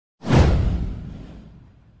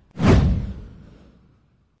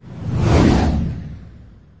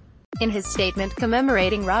In his statement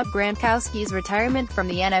commemorating Rob Gronkowski's retirement from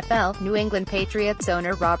the NFL, New England Patriots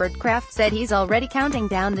owner Robert Kraft said he's already counting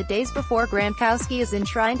down the days before Gronkowski is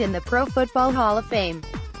enshrined in the Pro Football Hall of Fame.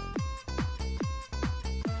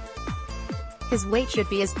 His wait should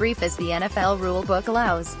be as brief as the NFL rulebook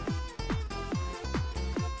allows.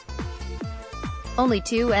 Only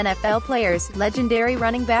two NFL players, legendary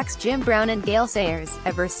running backs Jim Brown and Gale,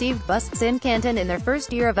 have received busts in Canton in their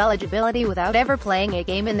first year of eligibility without ever playing a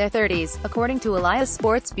game in their 30s, according to Elias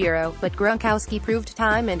Sports Bureau, but Gronkowski proved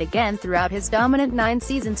time and again throughout his dominant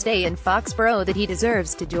 9-season stay in Foxborough that he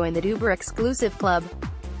deserves to join the Uber-exclusive club.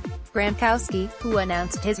 Gronkowski, who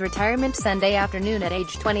announced his retirement Sunday afternoon at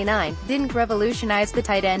age 29, didn't revolutionize the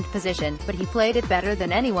tight end position, but he played it better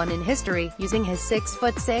than anyone in history, using his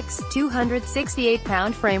 6'6",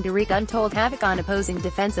 268-pound frame to wreak untold havoc on opposing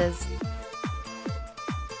defenses.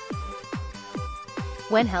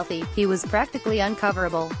 When healthy, he was practically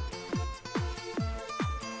uncoverable.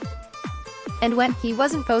 And when he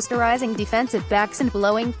wasn't posterizing defensive backs and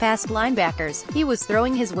blowing past linebackers, he was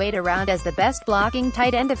throwing his weight around as the best blocking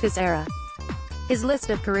tight end of his era. His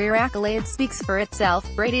list of career accolades speaks for itself.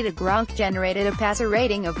 Brady to Gronk generated a passer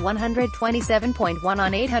rating of 127.1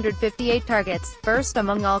 on 858 targets, first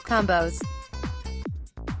among all combos.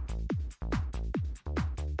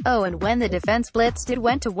 Oh, and when the defense blitzed, it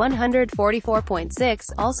went to 144.6,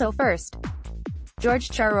 also first. George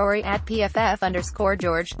Charori at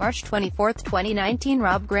PFF_George, March 24, 2019.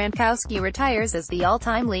 Rob Gronkowski retires as the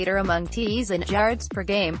all-time leader among TDs and yards per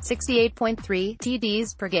game, 68.3,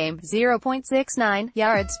 TDs per game, 0.69,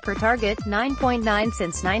 yards per target, 9.9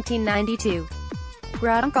 since 1992.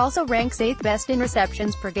 Gronk also ranks 8th best in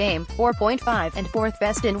receptions per game, 4.5, and 4th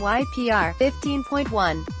best in YPR,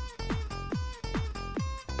 15.1.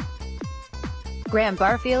 Graham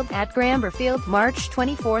Barfield at Gramberfield, March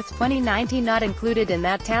 24, 2019. Not included in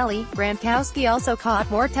that tally, Gronkowski also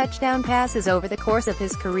caught more touchdown passes over the course of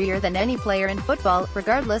his career than any player in football,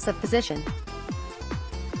 regardless of position.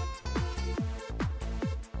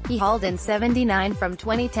 He hauled in 79 from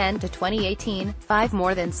 2010 to 2018, 5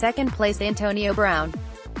 more than second-place Antonio Brown.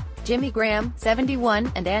 Jimmy Graham,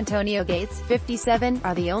 71, and Antonio Gates, 57,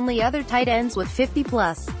 are the only other tight ends with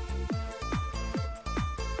 50+.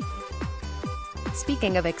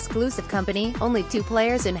 Speaking of exclusive company, only 2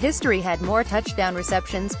 players in history had more touchdown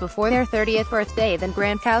receptions before their 30th birthday than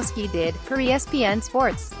Gronkowski did, per ESPN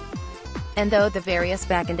Sports. And though the various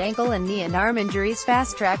back and ankle and knee and arm injuries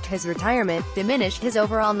fast-tracked his retirement, diminished his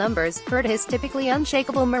overall numbers, hurt his typically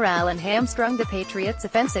unshakable morale and hamstrung the Patriots'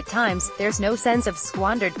 offense at times, there's no sense of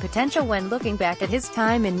squandered potential when looking back at his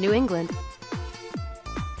time in New England.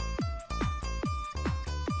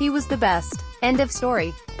 He was the best. End of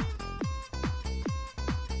story.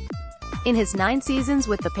 In his 9 seasons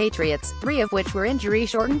with the Patriots, 3 of which were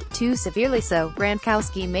injury-shortened, 2 severely so,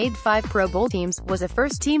 Gronkowski made 5 Pro Bowl teams, was a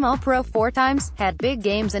first-team All-Pro 4 times, had big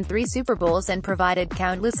games and 3 Super Bowls, and provided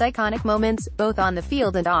countless iconic moments, both on the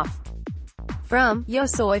field and off. From Yo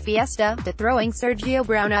Soy Fiesta, to throwing Sergio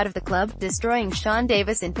Brown out of the club, destroying Sean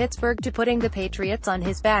Davis in Pittsburgh, to putting the Patriots on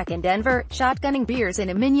his back in Denver, shotgunning beers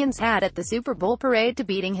in a Minions hat at the Super Bowl parade, to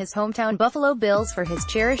beating his hometown Buffalo Bills for his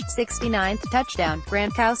cherished 69th touchdown,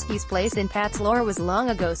 Gronkowski's place in Pat's lore was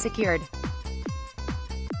long ago secured.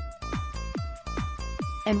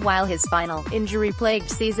 And while his final, injury-plagued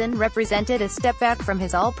season represented a step back from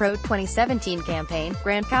his All-Pro 2017 campaign,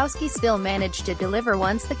 Gronkowski still managed to deliver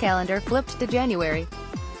once the calendar flipped to January.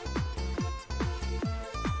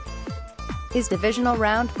 His divisional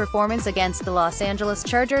round performance against the Los Angeles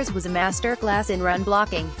Chargers was a masterclass in run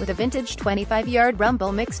blocking, with a vintage 25-yard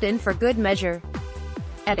rumble mixed in for good measure.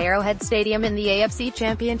 At Arrowhead Stadium in the AFC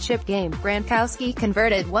Championship game, Gronkowski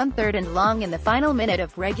converted 1 3rd and long in the final minute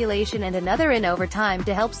of regulation and another in overtime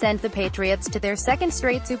to help send the Patriots to their 2nd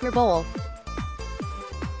straight Super Bowl.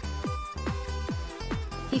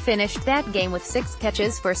 He finished that game with 6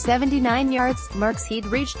 catches for 79 yards, marks he'd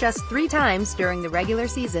reached just 3 times during the regular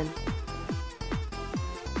season.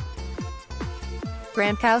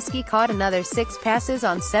 Gronkowski caught another 6 passes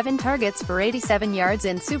on 7 targets for 87 yards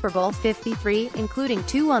in Super Bowl 53, including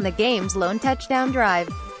 2 on the game's lone touchdown drive.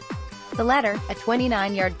 The latter, a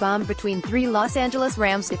 29-yard bomb between 3 Los Angeles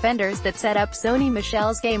Rams defenders that set up Sony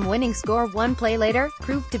Michel's game-winning score 1 play later,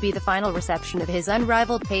 proved to be the final reception of his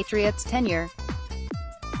unrivaled Patriots tenure.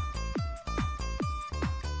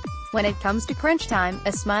 When it comes to crunch time,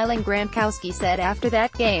 a smiling Gronkowski said after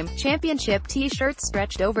that game, championship t-shirts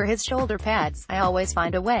stretched over his shoulder pads, "I always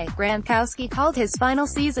find a way." Gronkowski called his final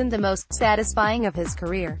season the most satisfying of his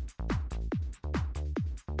career.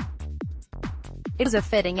 It was a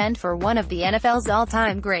fitting end for one of the NFL's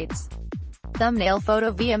all-time greats. thumbnail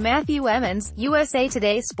photo via Matthew Emmons, USA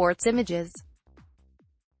Today Sports Images.